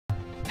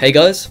Hey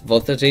guys,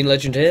 Vol13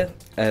 Legend here,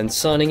 and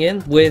signing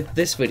in with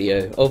this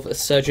video of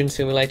Surgeon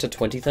Simulator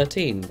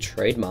 2013,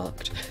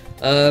 trademarked.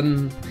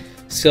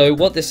 So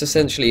what this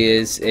essentially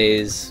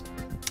is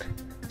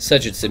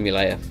Surgeon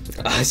Simulator.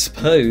 I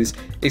suppose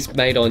it's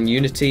made on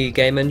Unity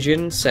game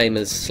engine, same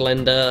as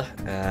Slender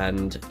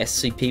and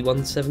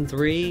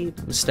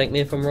SCP-173, mistake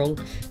me if I'm wrong,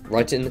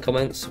 write it in the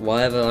comments,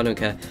 whatever, I don't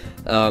care.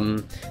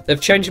 They've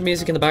changed the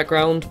music in the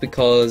background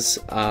because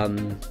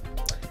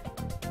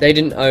they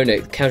didn't own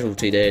it,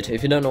 Casualty did.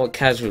 If you don't know what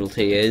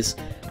Casualty is,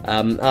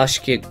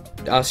 ask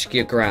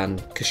your gran,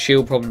 because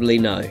she'll probably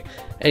know.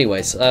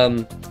 Anyways,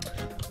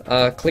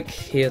 click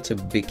here to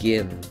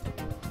begin.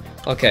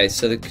 Okay,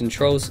 so the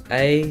controls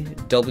A,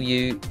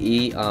 W,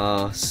 E,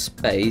 R,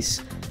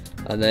 space,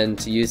 and then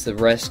to use the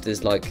rest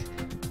is like,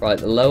 right,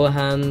 the lower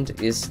hand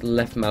is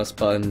left mouse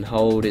button,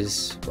 hold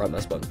is right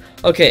mouse button.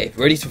 Okay,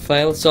 ready to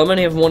fail? So I'm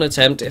only having one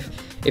attempt.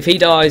 If he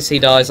dies,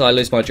 I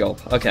lose my job.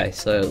 Okay,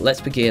 so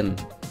let's begin.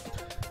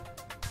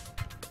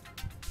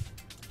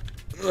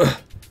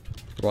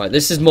 Right,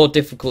 this is more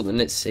difficult than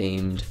it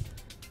seemed.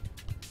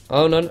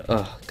 Oh no, no.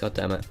 Oh, god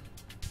damn it.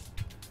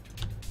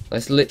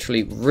 Let's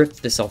literally rip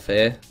this off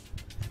here.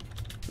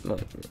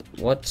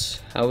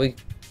 What? Are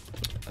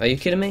you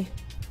kidding me?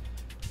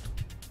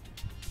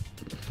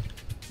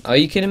 Are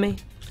you kidding me?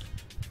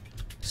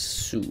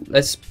 So,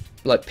 let's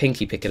like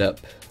pinky pick it up.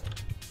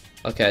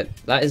 Okay,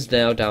 that is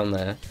now down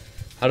there.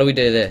 How do we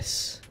do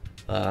this?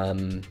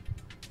 Right,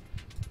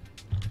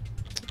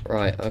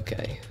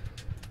 okay.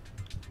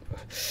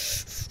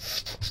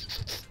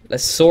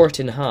 Let's saw it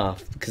in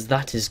half, because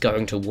that is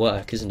going to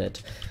work, isn't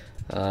it?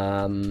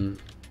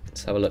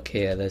 Let's have a look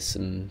here. There's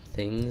some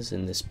things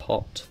in this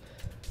pot.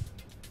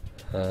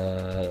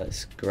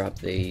 Let's grab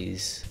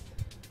these.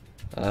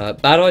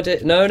 Bad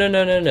idea. No.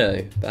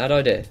 Bad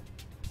idea.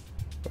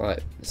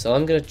 Right, so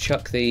I'm going to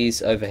chuck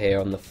these over here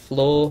on the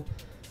floor.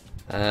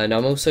 And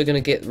I'm also going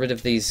to get rid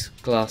of these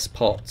glass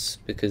pots,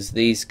 because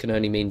these can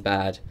only mean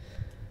bad.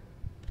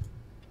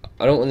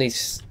 I don't want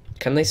these...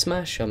 Can they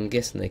smash? I'm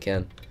guessing they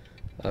can.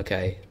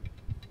 Okay.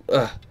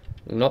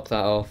 Knock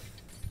that off.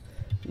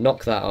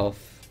 Knock that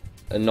off.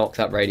 And knock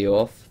that radio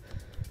off.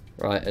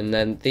 Right, and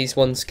then these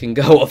ones can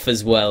go off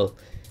as well,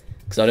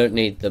 because I don't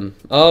need them.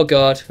 Oh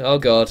god, oh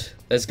god.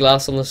 There's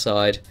glass on the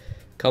side.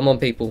 Come on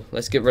people,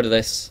 let's get rid of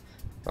this.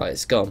 Right,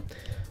 it's gone.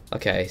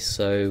 Okay,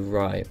 so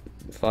right,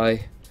 if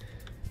I...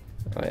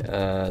 Right,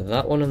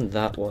 that one and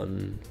that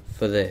one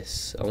for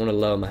this. I want to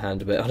lower my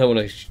hand a bit. I don't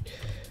want to...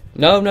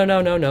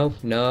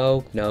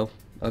 No.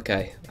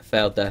 Okay, I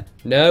failed there.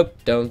 Nope,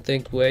 don't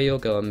think where you're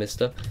going,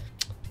 mister.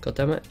 God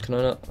damn it, can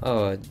I not...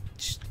 Oh,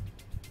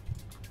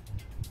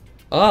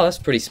 oh, that's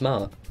pretty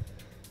smart.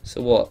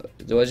 So what?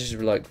 Do I just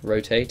like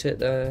rotate it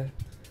there?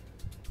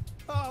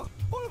 Oh,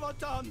 what have I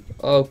done?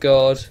 Oh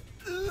god.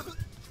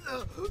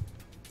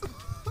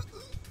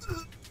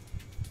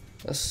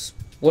 That's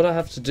what I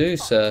have to do,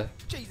 sir.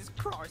 Jesus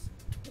Christ.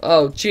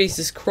 Oh,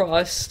 Jesus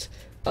Christ.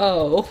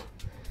 Oh.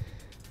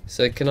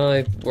 So can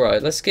I...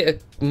 Right, let's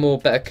get a more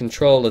better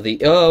control of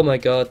the... Oh my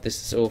god,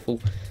 this is awful.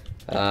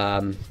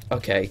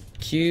 Okay.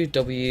 Q,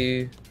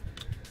 W,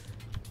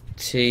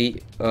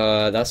 T...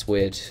 that's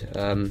weird.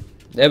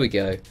 There we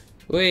go.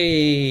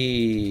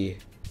 Whee!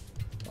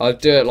 I'd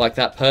do it like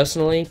that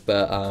personally,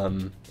 but,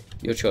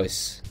 your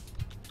choice.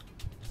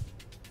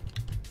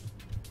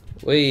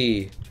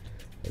 Whee!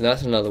 And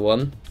that's another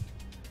one.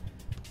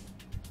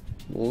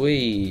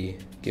 Whee!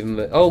 Give him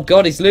a... Oh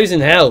god, he's losing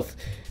health!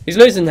 He's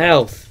losing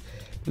health!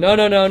 No.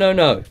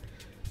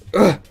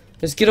 Ugh,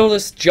 let's get all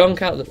this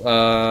junk out of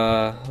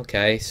the...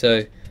 okay,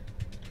 so...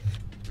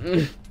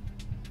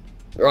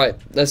 Right,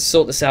 let's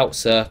sort this out,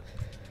 sir.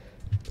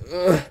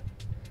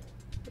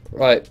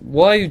 Right,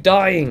 why are you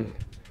dying?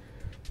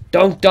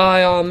 Don't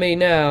die on me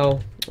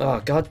now.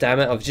 Oh, god damn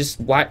it, I've just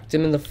whacked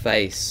him in the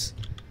face.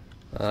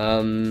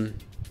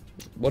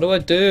 What do I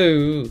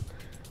do?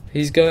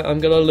 I'm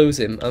gonna lose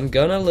him. I'm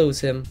gonna lose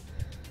him,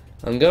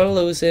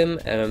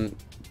 and I'm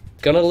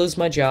gonna lose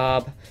my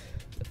job.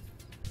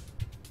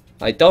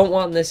 I don't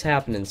want this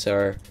happening,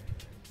 sir.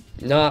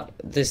 Not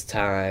this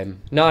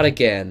time. Not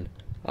again.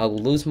 I'll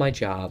lose my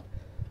job.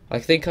 I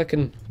think I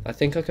can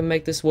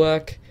make this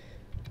work.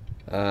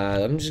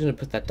 I'm just gonna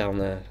put that down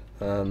there.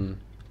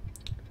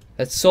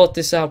 Let's sort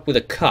this out with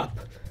a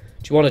cup.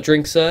 Do you want a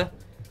drink, sir?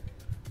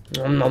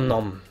 Nom nom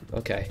nom.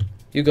 Okay,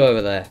 you go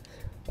over there.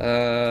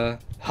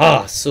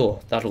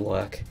 That'll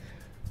work.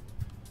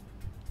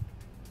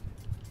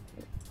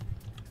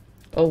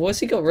 Oh,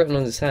 what's he got written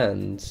on his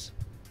hands?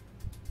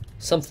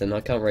 Something, I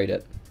can't read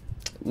it.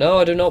 No,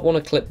 I do not want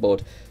a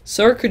clipboard.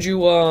 Sir, could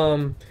you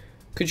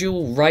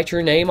write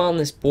your name on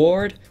this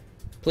board?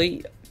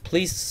 Please,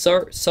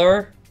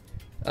 sir?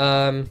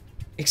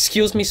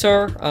 Excuse me,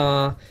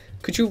 sir?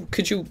 Could you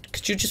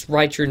just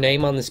write your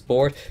name on this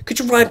board? Could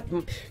you write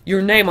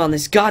your name on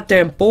this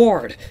goddamn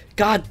board?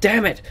 God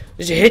damn it!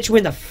 Did you hit you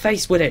in the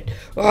face with it?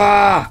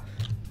 Ah!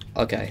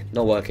 Okay,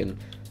 not working.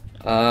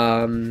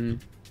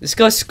 This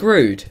guy's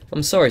screwed.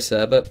 I'm sorry,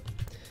 sir, but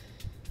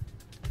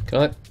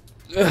can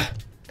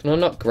I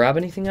not grab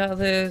anything out of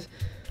this?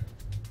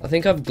 I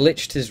think I've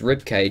glitched his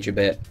ribcage a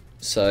bit.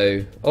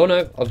 So, oh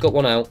no, I've got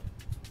one out.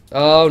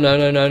 Oh no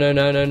no no no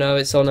no no no!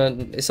 It's on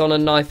a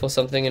knife or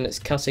something, and it's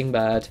cutting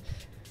bad.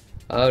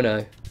 Oh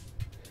no.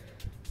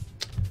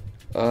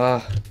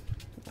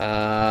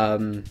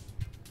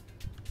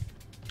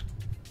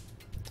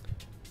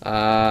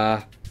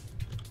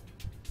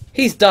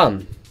 He's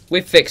done.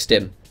 We've fixed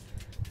him.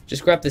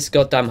 Just grab this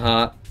goddamn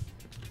heart.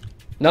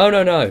 No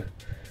no no.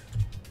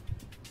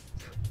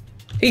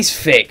 He's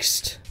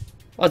fixed.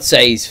 I'd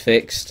say he's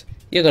fixed.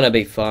 You're gonna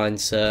be fine,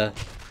 sir.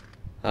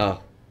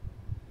 Oh.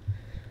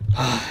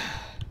 I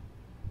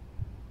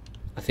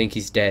think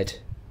he's dead.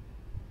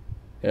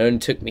 It only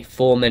took me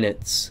 4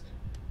 minutes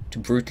to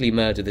brutally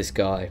murder this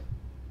guy.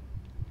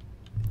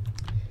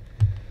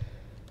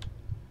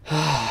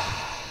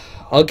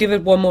 I'll give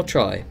it one more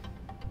try.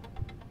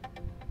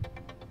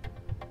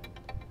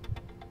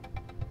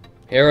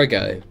 Here I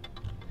go.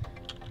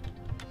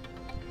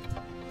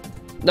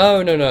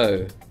 No, no,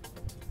 no.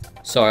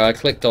 Sorry, I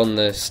clicked on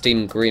the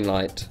Steam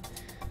greenlight.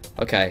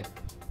 Okay.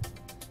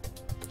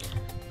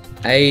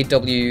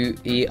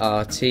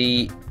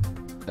 A-W-E-R-T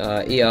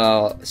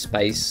E-R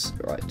space,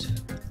 right.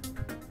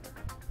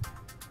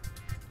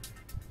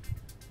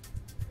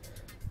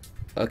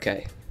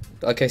 Okay.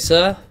 Okay,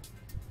 sir.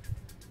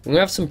 We're gonna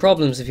have some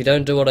problems if you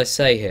don't do what I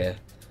say here.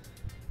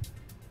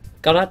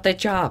 Got at the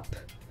job.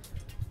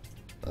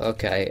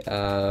 Okay,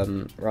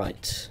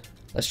 right.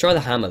 Let's try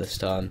the hammer this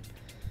time.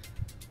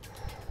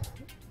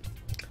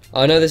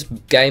 I know this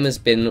game has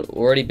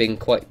already been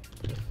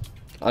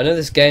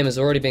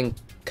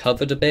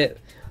covered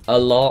a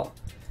lot.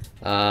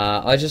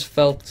 I just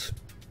felt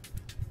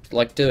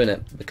like doing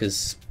it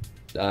because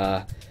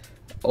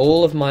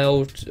all of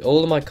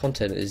my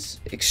content is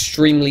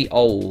extremely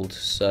old,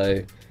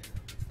 so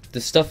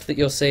the stuff that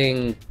you're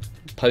seeing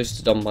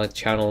posted on my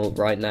channel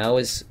right now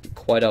is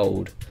quite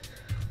old.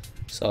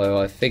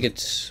 So I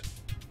figured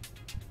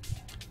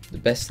the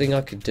best thing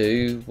I could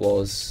do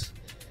was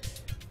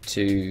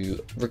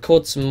to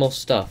record some more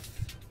stuff,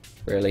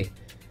 really.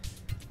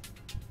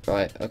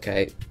 Right,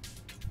 okay.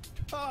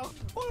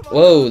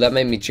 Whoa, that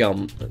made me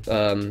jump.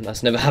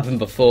 That's never happened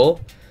before.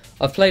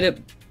 I've played it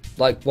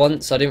like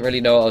once. I didn't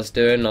really know what I was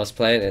doing. I was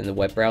playing it in the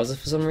web browser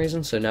for some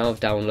reason, so now I've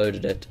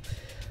downloaded it.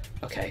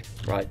 Okay,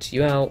 right,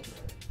 you out.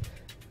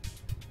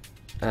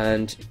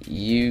 And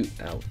you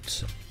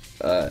out.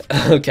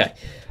 Okay.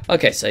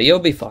 Okay, so you'll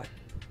be fine.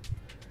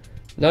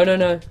 No, no,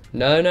 no.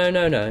 No, no,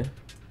 no, no.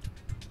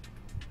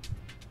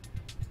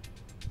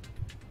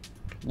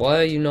 Why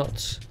are you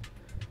not...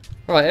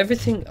 Right,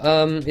 everything,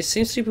 it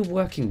seems to be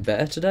working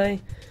better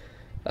today.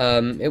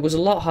 It was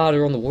a lot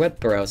harder on the web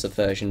browser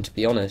version, to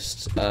be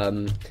honest.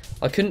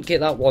 I couldn't get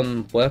that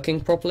one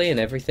working properly, and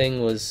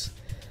everything was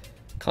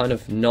kind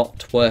of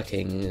not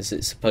working as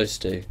it's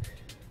supposed to.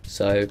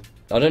 So,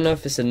 I don't know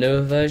if it's a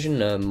newer version,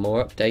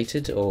 more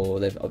updated, or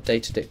they've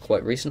updated it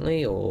quite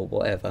recently, or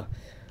whatever.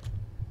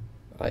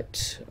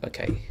 Right,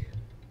 okay.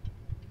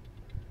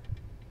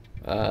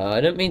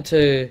 I don't mean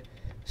to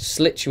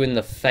slit you in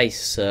the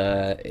face,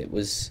 it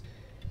was...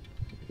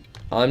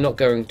 I'm not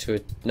going to...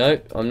 No,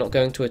 I'm not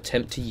going to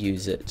attempt to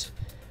use it.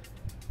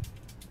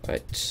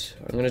 Right,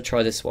 I'm going to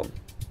try this one.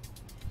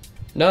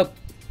 Nope,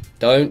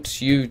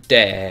 don't you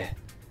dare.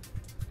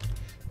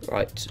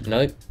 Right,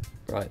 nope.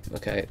 Right,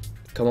 okay,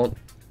 come on.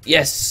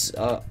 Yes!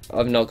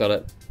 I've not got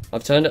it.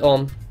 I've turned it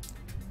on.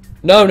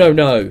 No, no,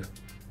 no!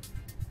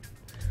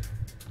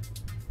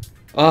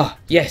 Ah,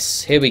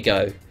 yes, here we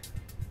go.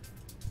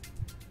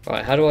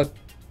 Right, how do I...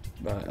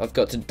 Right, I've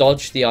got to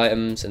dodge the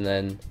items and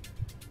then...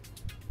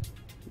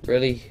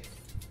 Really?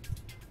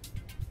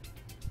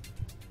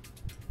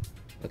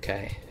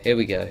 Okay, here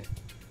we go.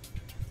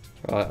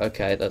 Right,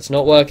 okay, that's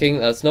not working,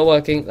 that's not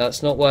working,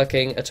 that's not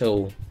working at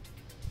all.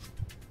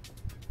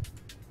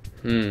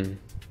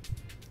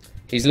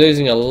 He's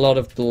losing a lot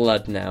of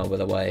blood now, by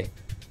the way.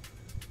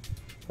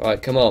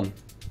 Right, come on.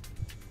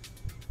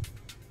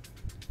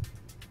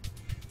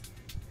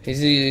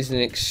 He's using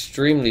an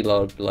extremely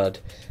lot of blood.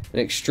 An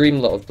extreme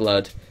lot of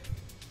blood.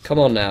 Come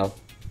on now.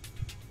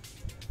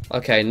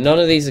 Okay, none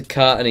of these are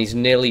cut and he's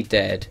nearly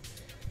dead.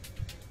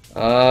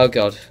 Oh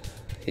god.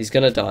 He's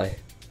gonna die.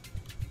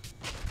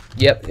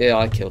 Yep, yeah,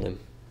 I killed him.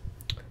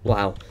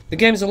 Wow. The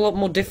game's a lot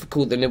more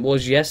difficult than it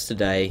was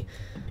yesterday.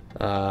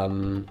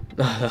 I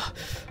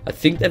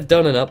think they've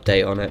done an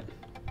update on it.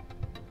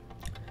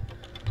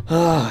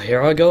 Ah,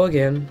 here I go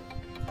again.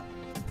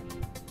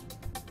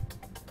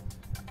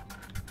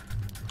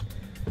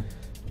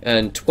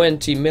 And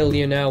 20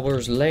 million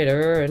hours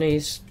later, and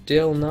he's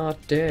still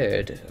not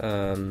dead.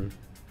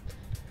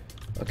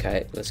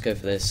 Okay, let's go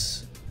for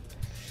this.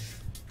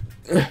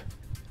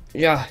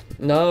 Yeah,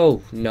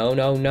 no, no,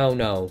 no, no,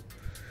 no.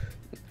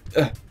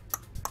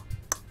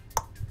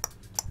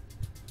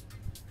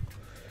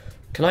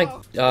 Can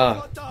I?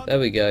 There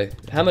we go.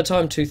 Hammer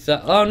time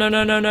 2000. Oh no,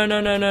 no, no, no, no,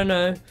 no, no,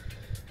 no.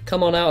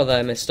 Come on out of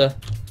there, mister.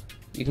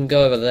 You can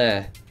go over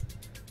there.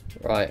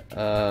 Right,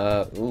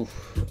 oof.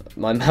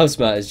 My mouse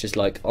mat is just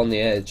like on the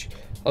edge.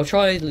 I'll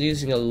try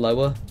using a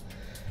lower.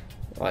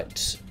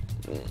 Right,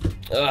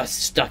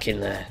 Stuck in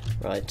there.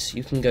 Right,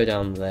 you can go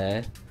down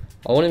there.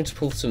 I want him to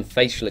pull some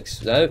facial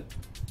No.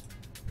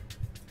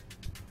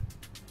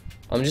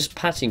 I'm just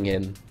patting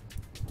him.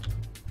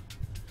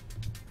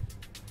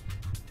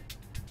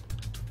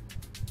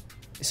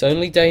 It's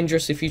only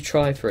dangerous if you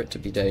try for it to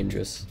be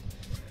dangerous.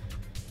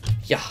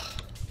 Yeah.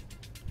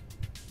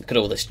 Look at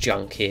all this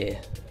junk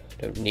here.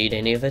 Don't need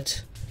any of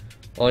it.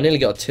 Oh, I nearly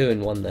got a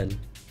 2-in-1 then.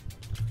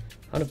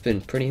 That'd have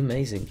been pretty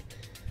amazing.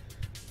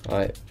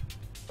 Right.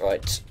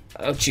 Right.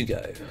 Out you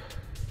go.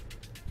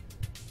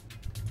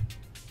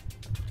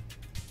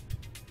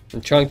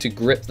 I'm trying to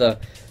rip the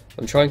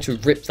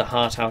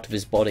heart out of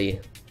his body.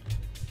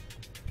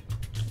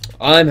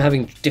 I'm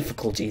having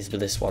difficulties with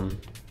this one.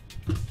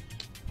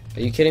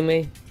 Are you kidding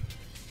me?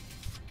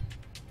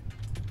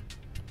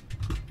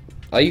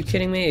 Are you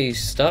kidding me? Are you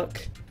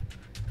stuck?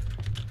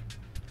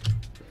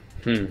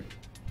 I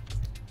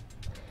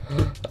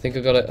think I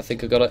got it. I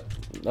think I got it.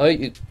 No,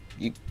 you.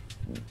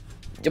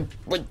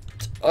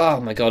 Oh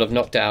my god! I've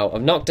knocked it out.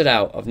 I've knocked it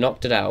out. I've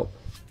knocked it out.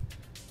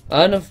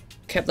 And I've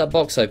kept that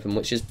box open,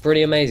 which is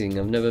pretty amazing.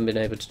 I've never been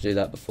able to do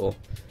that before.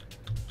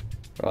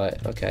 Right.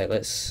 Okay.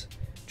 Let's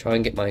try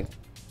and get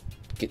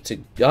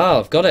to. Ah!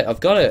 I've got it. I've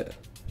got it.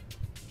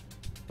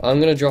 I'm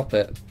gonna drop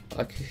it.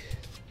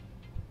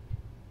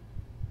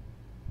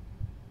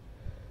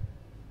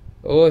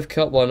 Oh, I've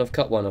cut one. I've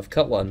cut one. I've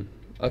cut one.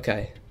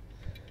 Okay.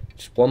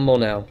 Just one more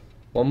now.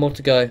 One more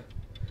to go.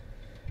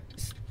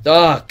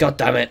 Ah, god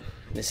damn it.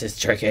 This is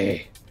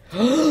tricky.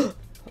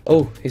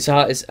 Oh, his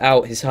heart is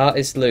out. His heart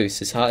is loose.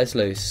 His heart is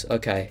loose.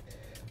 Okay.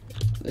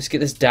 Let's get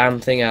this damn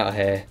thing out of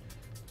here.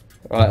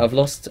 Right, I've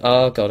lost.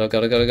 Oh god, oh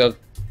god, oh god, oh god.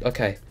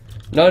 Okay.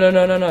 No, no,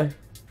 no, no, no.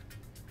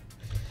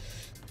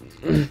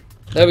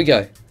 There we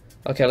go.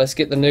 Okay, let's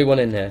get the new one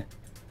in here.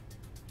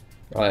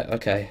 Right,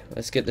 okay.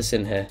 Let's get this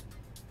in here.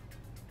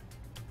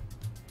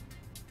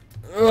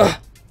 Ugh.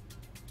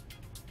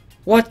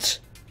 What?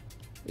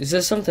 Is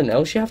there something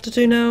else you have to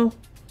do now?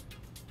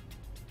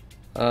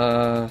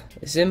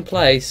 It's in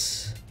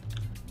place.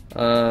 Do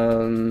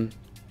I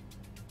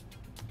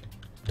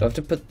have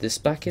to put this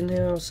back in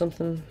here or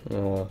something?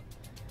 Or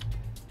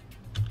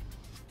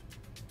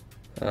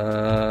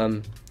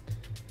can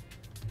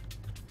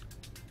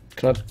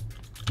I?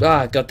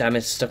 Ah, god damn it!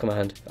 It's stuck on my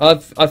hand.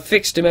 I've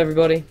fixed him,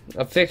 everybody.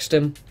 I've fixed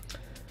him.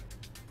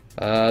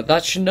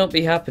 That should not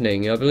be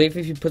happening. I believe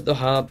if you put the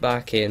heart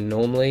back in,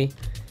 normally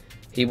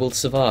he will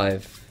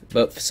survive.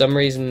 But for some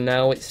reason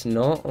now it's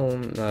not.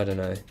 I don't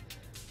know.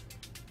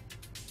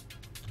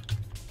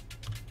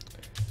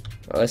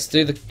 Let's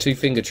do the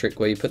 2-finger trick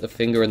where you put the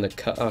finger in the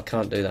cut. Oh, I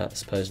can't do that,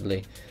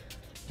 supposedly.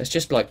 Let's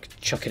just, like,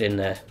 chuck it in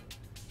there.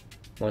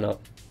 Why not?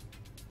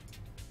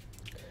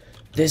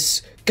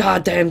 This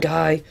goddamn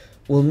guy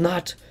will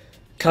not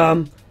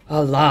come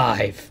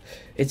alive.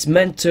 It's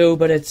meant to,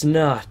 but it's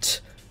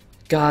not.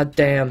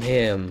 Goddamn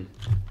him.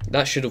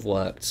 That should have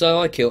worked.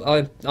 So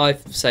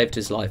I've saved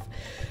his life.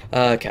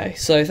 Okay,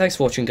 so thanks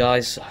for watching,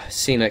 guys.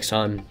 See you next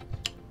time.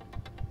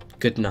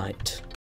 Good night.